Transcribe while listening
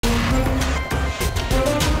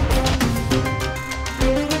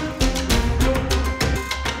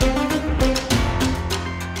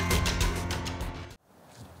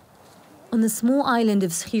On the small island of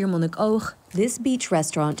Schiermonnikoog, this beach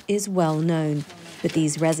restaurant is well known. But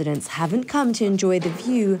these residents haven't come to enjoy the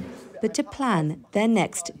view, but to plan their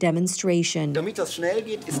next demonstration. They're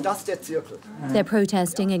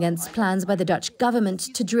protesting against plans by the Dutch government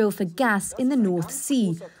to drill for gas in the North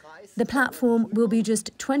Sea. The platform will be just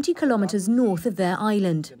 20 kilometers north of their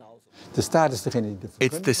island.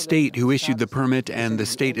 It's the state who issued the permit, and the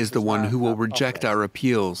state is the one who will reject our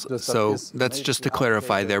appeals. So that's just to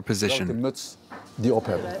clarify their position.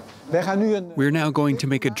 We're now going to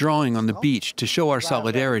make a drawing on the beach to show our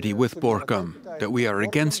solidarity with Borkum, that we are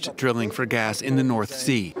against drilling for gas in the North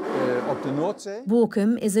Sea.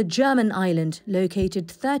 Borkum is a German island located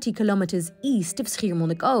 30 kilometers east of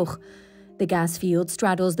Schiermonnikoog. The gas field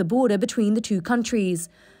straddles the border between the two countries.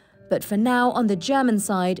 But for now, on the German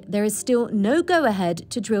side, there is still no go-ahead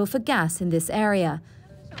to drill for gas in this area.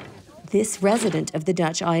 This resident of the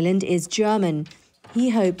Dutch island is German.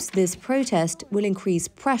 He hopes this protest will increase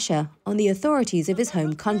pressure on the authorities of his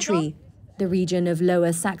home country. The region of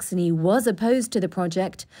Lower Saxony was opposed to the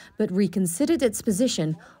project, but reconsidered its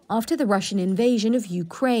position after the Russian invasion of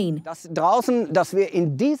Ukraine.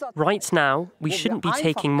 Right now, we shouldn't be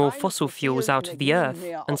taking more fossil fuels out of the earth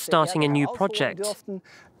and starting a new project.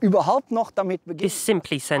 This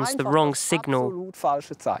simply sends the wrong signal.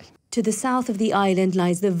 To the south of the island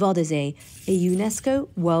lies the Waddenzee, a UNESCO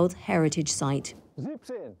World Heritage Site.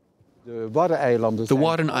 The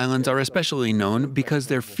Wadden Islands are especially known because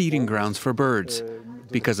they're feeding grounds for birds.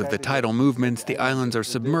 Because of the tidal movements, the islands are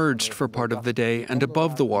submerged for part of the day and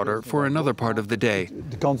above the water for another part of the day.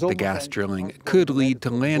 The gas drilling could lead to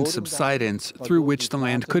land subsidence, through which the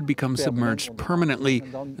land could become submerged permanently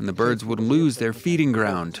and the birds would lose their feeding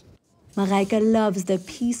ground. Marijke loves the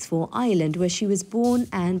peaceful island where she was born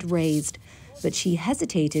and raised, but she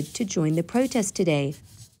hesitated to join the protest today.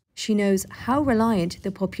 She knows how reliant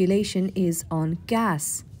the population is on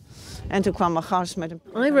gas.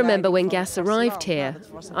 I remember when gas arrived here.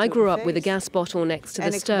 I grew up with a gas bottle next to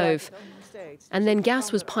the stove. And then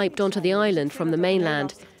gas was piped onto the island from the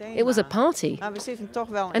mainland. It was a party.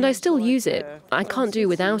 And I still use it. I can't do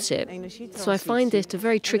without it. So I find it a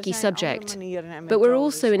very tricky subject. But we're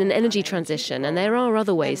also in an energy transition, and there are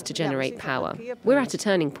other ways to generate power. We're at a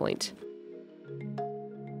turning point.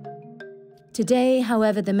 Today,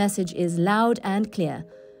 however, the message is loud and clear.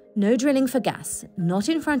 No drilling for gas, not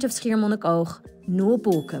in front of Schiermonnikoog, nor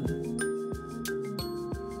Borkum.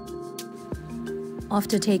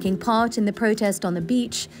 After taking part in the protest on the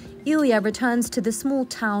beach, Ilja returns to the small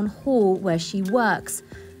town hall where she works.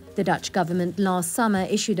 The Dutch government last summer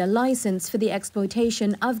issued a license for the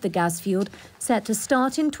exploitation of the gas field, set to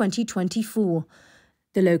start in 2024.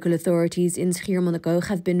 The local authorities in Schiermonnikoog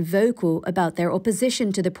have been vocal about their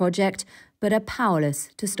opposition to the project, but are powerless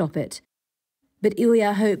to stop it. But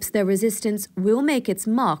Ilja hopes their resistance will make its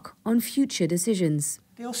mark on future decisions.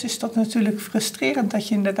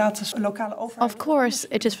 Of course,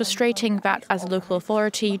 it is frustrating that as a local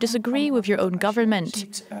authority you disagree with your own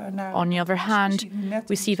government. On the other hand,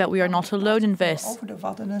 we see that we are not alone in this.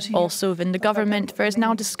 Also within the government, there is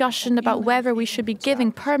now discussion about whether we should be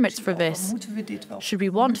giving permits for this. Should we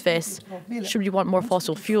want this? Should we want more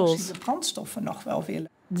fossil fuels?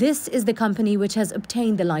 This is the company which has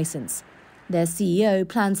obtained the license. Their CEO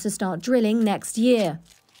plans to start drilling next year.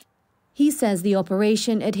 He says the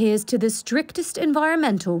operation adheres to the strictest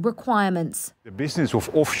environmental requirements. The business of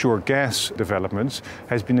offshore gas developments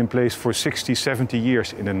has been in place for 60, 70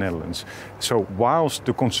 years in the Netherlands. So whilst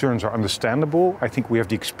the concerns are understandable, I think we have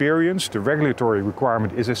the experience, the regulatory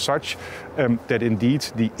requirement is as such, that indeed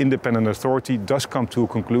the independent authority does come to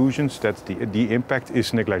conclusions that the impact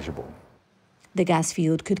is negligible. The gas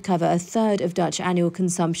field could cover a third of Dutch annual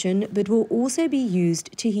consumption, but will also be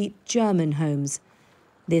used to heat German homes.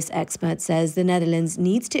 This expert says the Netherlands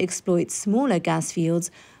needs to exploit smaller gas fields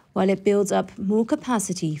while it builds up more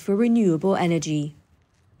capacity for renewable energy.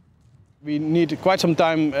 We need quite some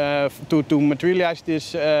time to materialize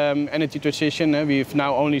this energy transition. We have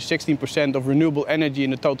now only 16% of renewable energy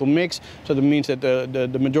in the total mix, so that means that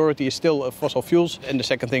the majority is still fossil fuels. And the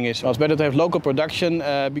second thing is, well, it's better to have local production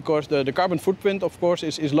because the carbon footprint, of course,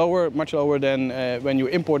 is lower, much lower than when you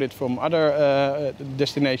import it from other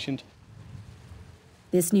destinations.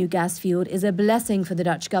 This new gas field is a blessing for the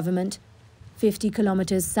Dutch government. 50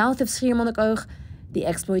 kilometers south of Schiermonnikoog, the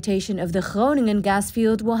exploitation of the Groningen gas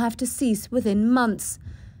field will have to cease within months.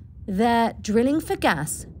 There, drilling for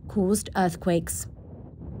gas caused earthquakes.